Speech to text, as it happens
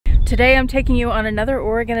Today I'm taking you on another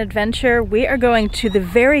Oregon adventure. We are going to the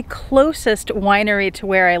very closest winery to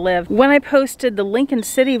where I live. When I posted the Lincoln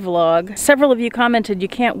City vlog, several of you commented you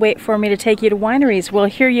can't wait for me to take you to wineries. Well,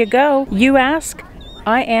 here you go. You ask,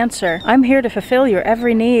 I answer. I'm here to fulfill your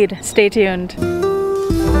every need. Stay tuned.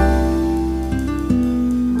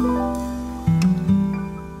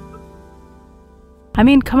 I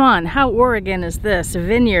mean, come on, how Oregon is this?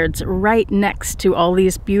 Vineyards right next to all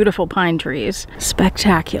these beautiful pine trees.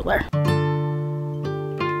 Spectacular.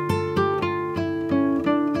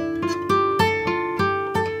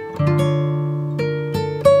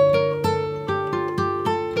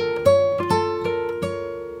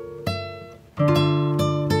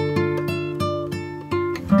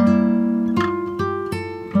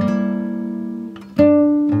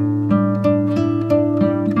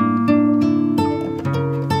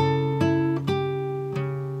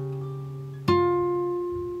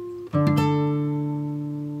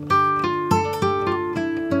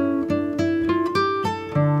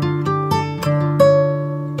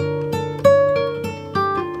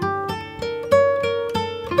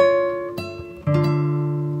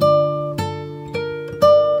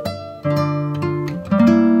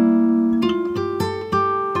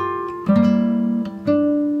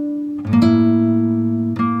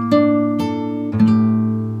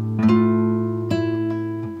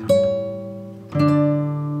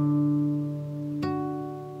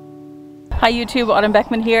 Hi YouTube, Autumn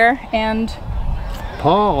Beckman here, and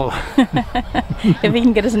Paul. if he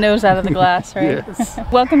can get his nose out of the glass, right? Yes.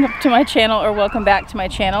 Welcome to my channel, or welcome back to my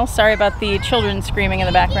channel. Sorry about the children screaming in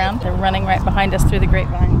the background. They're running right behind us through the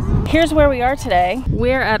grapevines. Here's where we are today.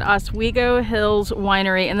 We're at Oswego Hills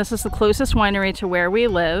Winery, and this is the closest winery to where we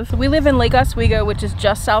live. We live in Lake Oswego, which is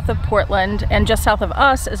just south of Portland, and just south of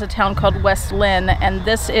us is a town called West Lynn, and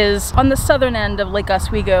this is on the southern end of Lake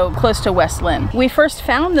Oswego, close to West Lynn. We first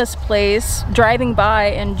found this place driving by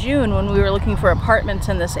in June when we were looking for apartments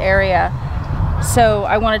in this area. So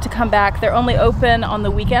I wanted to come back. They're only open on the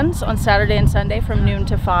weekends, on Saturday and Sunday from noon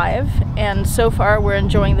to 5. And so far we're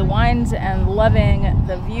enjoying the wines and loving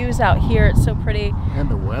the views out here. It's so pretty. And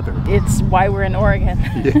the weather. It's why we're in Oregon.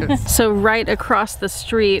 Yes. So right across the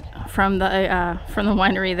street from the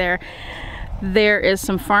winery there is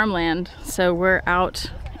some farmland. So we're out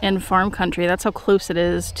in farm country. That's how close it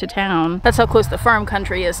is to town. That's how close the farm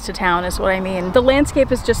country is to town, is what I mean. The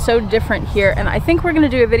landscape is just so different here, and I think we're gonna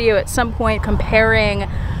do a video at some point comparing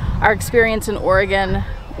our experience in Oregon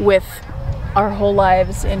with our whole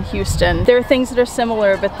lives in Houston. There are things that are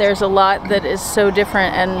similar, but there's a lot that is so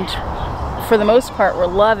different, and for the most part we're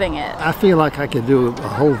loving it. I feel like I could do a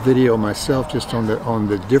whole video myself just on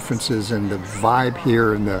the differences and the vibe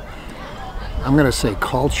here and the, I'm gonna say,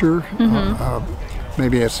 culture.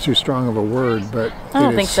 Maybe that's too strong of a word, but I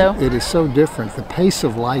don't think so. It is so different. The pace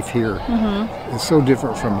of life here is so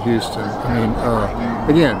different from Houston. I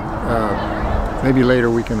mean, again, maybe later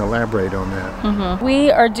we can elaborate on that. We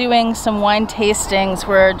are doing some wine tastings.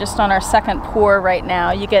 We're just on our second pour right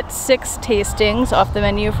now. You get 6 tastings off the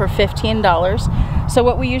menu for $15. So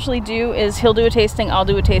what we usually do is he'll do a tasting, I'll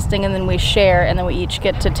do a tasting, and then we share, and then we each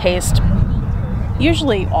get to taste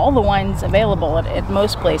usually all the wines available at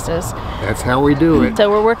most places. That's how we do it.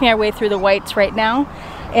 So we're working our way through the whites right now,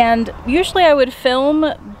 and usually I would film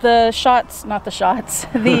the shots, not the shots,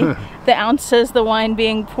 the ounces, the wine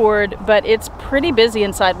being poured, but it's pretty busy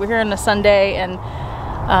inside. We're here on a Sunday, and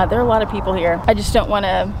there are a lot of people here. I just don't want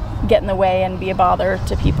to get in the way and be a bother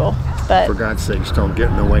to people. But for God's sakes, don't get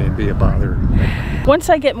in the way and be a bother. Once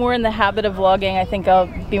I get more in the habit of vlogging, I think I'll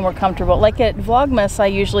be more comfortable. Like at Vlogmas, I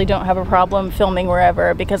usually don't have a problem filming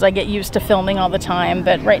wherever because I get used to filming all the time.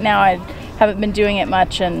 But right now I haven't been doing it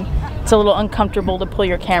much, and it's a little uncomfortable to pull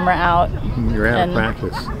your camera out. You're out of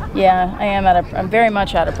practice. Yeah, I'm very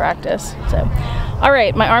much out of practice. So, all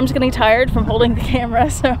right, my arm's getting tired from holding the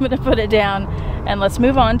camera, so I'm gonna put it down, and let's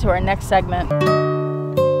move on to our next segment.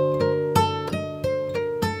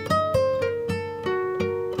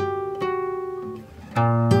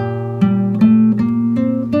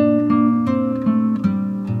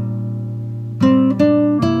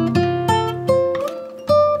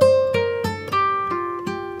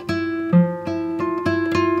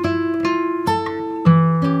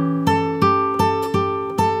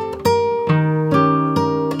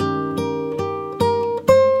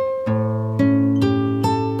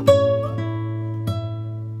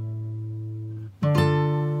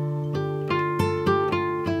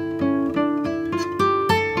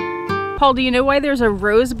 Paul, do you know why there's a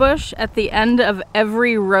rose bush at the end of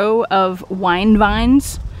every row of wine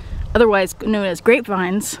vines, otherwise known as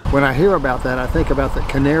grapevines? When I hear about that, I think about the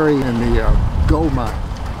canary and the goma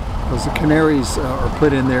because the canaries are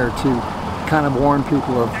put in there to kind of warn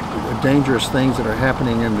people of dangerous things that are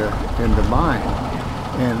happening in the mine.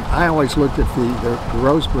 And I always looked at the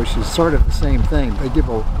rose bushes sort of the same thing. They give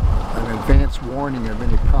an advance warning of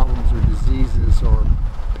any problems or diseases or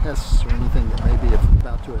pests or anything that may be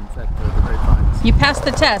about to infect the grapevines. You passed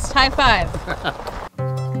the test. High five.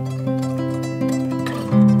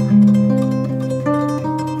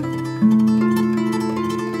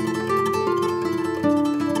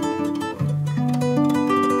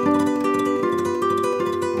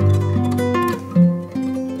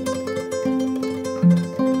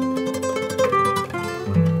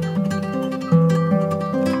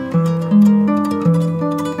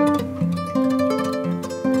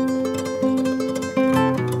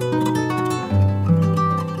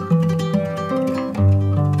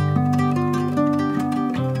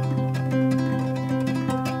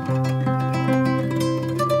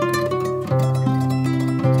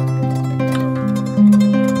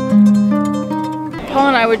 Paul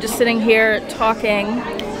and I were just sitting here talking.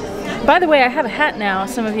 By the way, I have a hat now.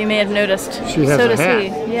 Some of you may have noticed. She has a hat.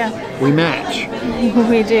 He. Yeah. We match.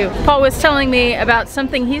 We do. Paul was telling me about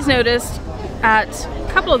something he's noticed at a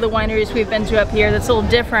couple of the wineries we've been to up here that's a little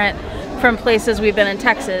different from places we've been in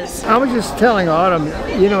Texas. I was just telling Autumn,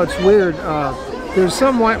 you know, it's weird. There's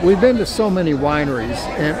some we've been to so many wineries,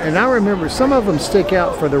 and I remember some of them stick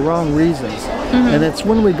out for the wrong reasons. And it's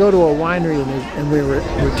when we go to a winery and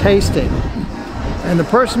we're tasting. And the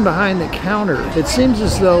person behind the counter, it seems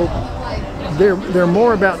as though they're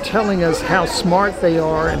more about telling us how smart they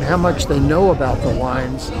are and how much they know about the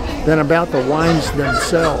wines than about the wines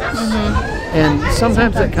themselves. And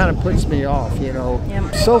sometimes that kind of puts me off, you know.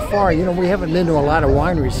 Yep. So far, you know, we haven't been to a lot of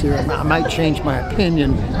wineries here. I might change my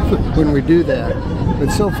opinion when we do that.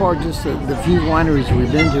 But so far, just the few wineries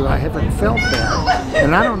we've been to, I haven't felt that.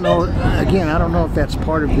 And I don't know, again, I don't know if that's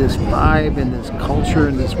part of this vibe and this culture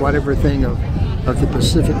and this whatever thing of the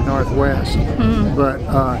Pacific Northwest. But,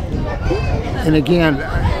 and again,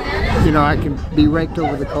 you know, I can be raked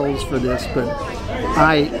over the coals for this, but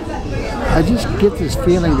I just get this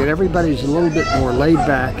feeling that everybody's a little bit more laid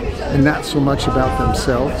back and not so much about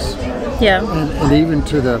themselves. Yeah. And even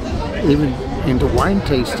into wine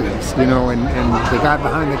tastings, you know, and the guy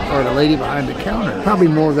behind or the lady behind the counter. Probably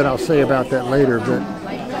more that I'll say about that later,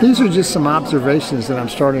 but these are just some observations that I'm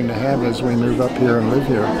starting to have as we move up here and live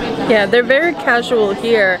here. Yeah, they're very casual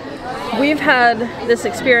here. We've had this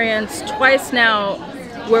experience twice now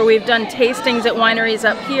where we've done tastings at wineries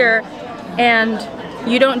up here, and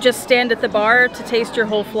you don't just stand at the bar to taste your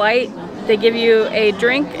whole flight. They give you a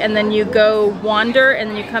drink and then you go wander and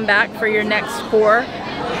then you come back for your next pour.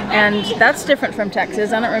 And that's different from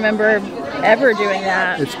Texas. I don't remember ever doing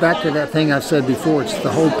that. It's back to that thing I've said before. It's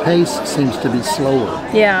the whole pace seems to be slower.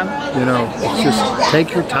 Yeah. You know, it's just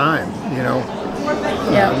take your time, you know.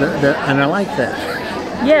 Yeah. And I like that.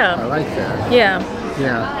 Yeah. I like that. Yeah.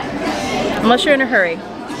 Yeah. Unless you're in a hurry.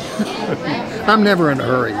 I'm never in a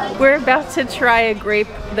hurry. We're about to try a grape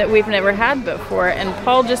that we've never had before, and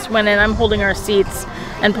Paul just went in. I'm holding our seats,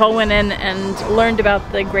 and Paul went in and learned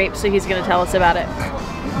about the grape, so he's going to tell us about it.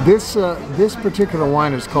 This particular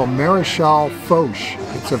wine is called Maréchal Foch.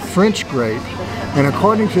 It's a French grape, and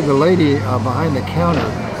according to the lady behind the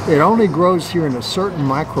counter, it only grows here in a certain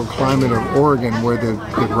microclimate of Oregon where the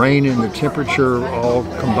rain and the temperature all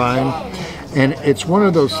combine. And it's one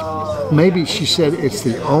of those, maybe she said it's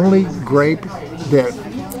the only grape that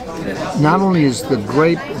not only is the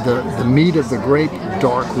grape, the meat of the grape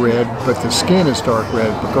dark red, but the skin is dark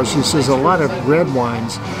red, because she says a lot of red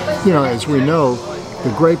wines, you know, as we know,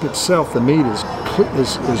 the grape itself, the meat is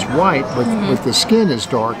white, but the skin is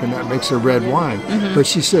dark, and that makes a red wine. But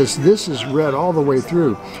she says this is red all the way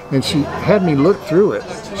through, and she had me look through it.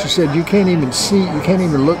 She said you can't even see, you can't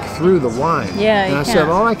even look through the wine. Yeah, and I said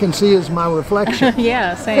all I can see is my reflection.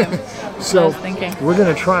 Yeah, same. So I was thinking. We're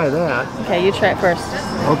going to try that. Okay, you try it first.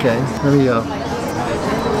 Okay, let me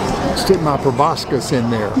stick my proboscis in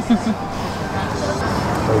there.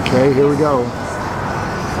 Okay, here we go.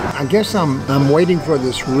 I guess I'm waiting for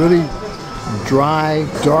this really dry,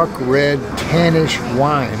 dark red, tannish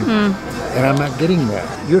wine, and I'm not getting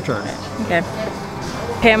that. Your turn. Okay.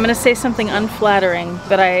 Okay, I'm going to say something unflattering,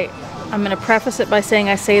 but I'm going to preface it by saying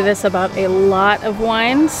I say this about a lot of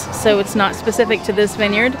wines, so it's not specific to this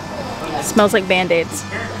vineyard. It smells like Band-Aids.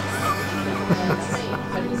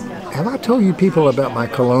 Have I told you people about my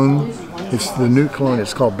cologne? It's the new cologne.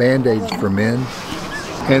 It's called Band-Aids for Men.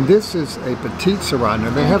 And this is a petite Syrah.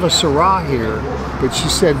 Now they have a Syrah here, but she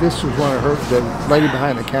said this was one of her, the lady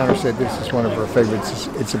behind the counter said this is one of her favorites.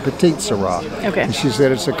 It's a petite Syrah. Okay. And she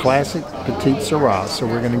said it's a classic petite Syrah, so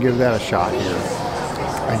we're going to give that a shot here.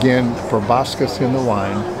 Again, proboscis in the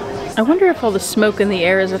wine. I wonder if all the smoke in the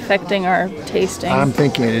air is affecting our tasting. I'm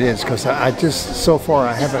thinking it is, because I just, so far,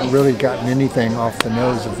 I haven't really gotten anything off the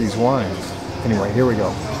nose of these wines. Anyway, here we go.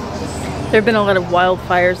 There have been a lot of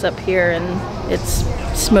wildfires up here, and it's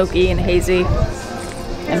smoky and hazy.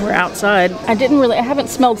 And we're outside. I haven't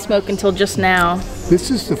smelled smoke until just now. This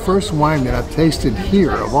is the first wine that I've tasted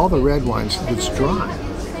here, of all the red wines, that's dry.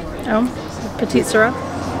 Oh, Petite Sirah?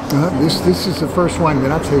 This is the first wine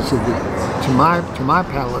that I've tasted that, to my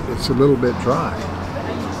palate, it's a little bit dry.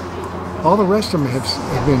 All the rest of them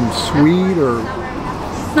have been sweet or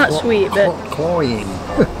not sweet, but cloying.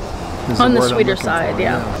 On the sweeter side,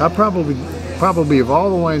 yeah. I probably of all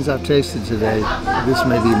the wines I've tasted today, this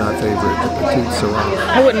may be my favorite, the Petite Sirah.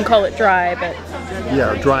 I wouldn't call it dry, but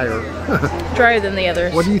yeah, drier. Drier than the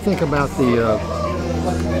others. What do you think about the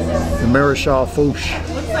Maréchal Foch?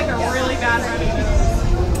 Looks like a really bad running.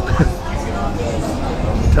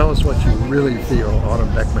 Tell us what you really feel, Autumn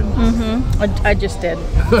Beckman. I just did.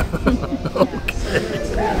 Okay.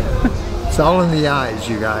 It's all in the eyes,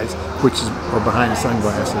 you guys, are behind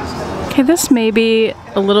sunglasses. Okay, this may be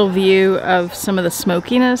a little view of some of the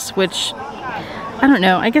smokiness, which, I don't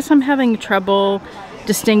know, I guess I'm having trouble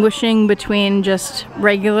distinguishing between just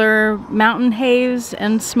regular mountain haze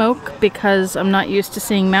and smoke because I'm not used to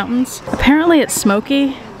seeing mountains. Apparently it's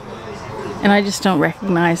smoky, and I just don't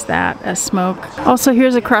recognize that as smoke. Also,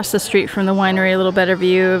 here's across the street from the winery a little better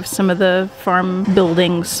view of some of the farm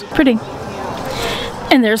buildings. Pretty.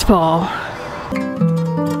 And there's Paul.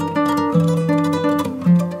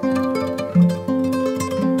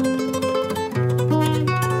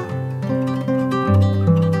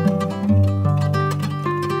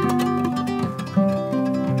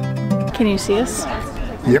 Can you see us?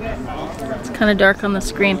 Yep. It's kind of dark on the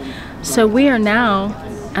screen. So we are now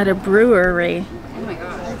at a brewery,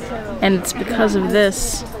 and it's because of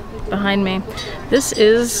this behind me. This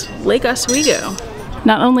is Lake Oswego.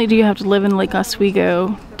 Not only do you have to live in Lake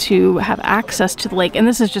Oswego to have access to the lake, and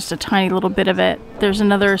this is just a tiny little bit of it. There's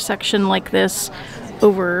another section like this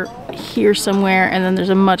over here somewhere, and then there's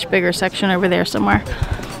a much bigger section over there somewhere.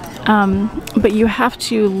 But you have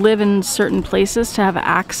to live in certain places to have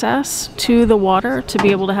access to the water, to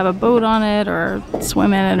be able to have a boat on it or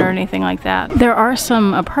swim in it or anything like that. There are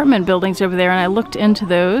some apartment buildings over there, and I looked into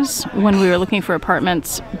those when we were looking for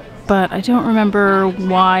apartments, but I don't remember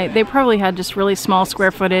why. They probably had just really small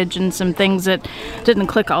square footage and some things that didn't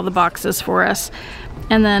click all the boxes for us.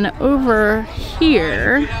 And then over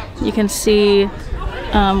here, you can see,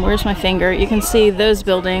 where's my finger? You can see those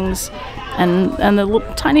buildings and the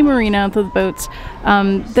little tiny marina with the boats.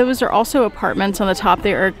 Those are also apartments on the top.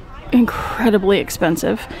 They are incredibly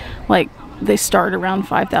expensive. Like, they start around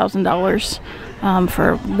 $5,000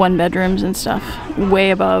 for one bedrooms and stuff,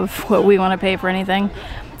 way above what we want to pay for anything.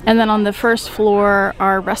 And then on the first floor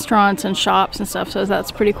are restaurants and shops and stuff, so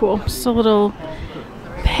that's pretty cool. Just a little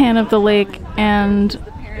pan of the lake, and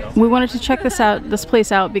we wanted to check this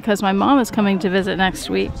place out because my mom is coming to visit next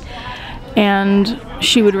week, and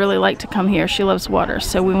she would really like to come here. She loves water,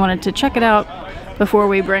 so we wanted to check it out before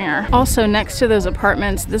we bring her. Also, next to those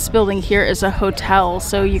apartments, this building here is a hotel,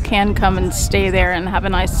 so you can come and stay there and have a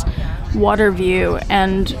nice water view,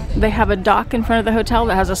 and they have a dock in front of the hotel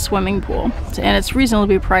that has a swimming pool, and it's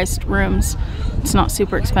reasonably priced rooms. It's not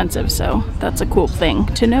super expensive, so that's a cool thing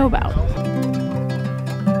to know about.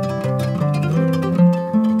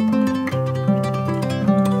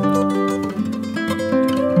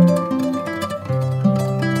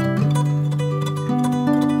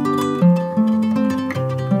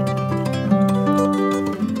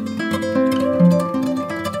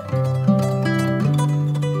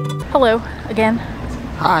 Hello again.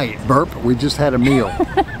 Hi, burp. We just had a meal.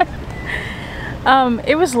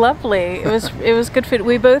 It was lovely. It was good food.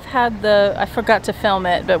 We both had I forgot to film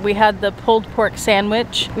it, but we had the pulled pork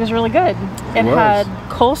sandwich. It was really good. It had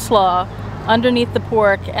coleslaw underneath the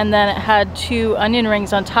pork, and then it had 2 onion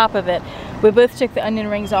rings on top of it. We both took the onion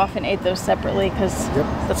rings off and ate those separately because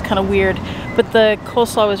that's kind of weird. But the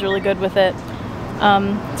coleslaw was really good with it.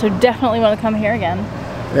 So definitely want to come here again.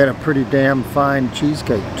 They had a pretty damn fine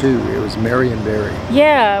cheesecake too. It was Marion Berry.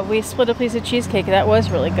 Yeah, we split a piece of cheesecake. That was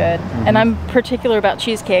really good. And I'm particular about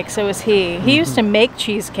cheesecake, so is he. He used to make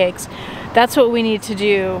cheesecakes. That's what we need to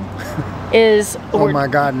do is... Oh my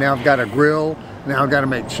God, now I've got a grill. Now I've got to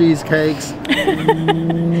make cheesecakes.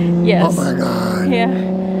 Yes. Oh my God.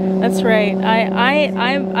 Yeah. That's right.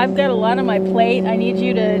 I've got a lot on my plate. I need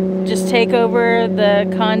you to just take over the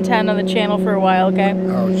content on the channel for a while, okay?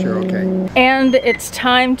 Oh, sure, okay. And it's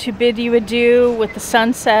time to bid you adieu with the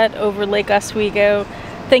sunset over Lake Oswego.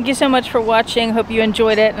 Thank you so much for watching. Hope you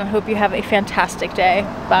enjoyed it and I hope you have a fantastic day.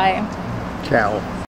 Bye. Ciao.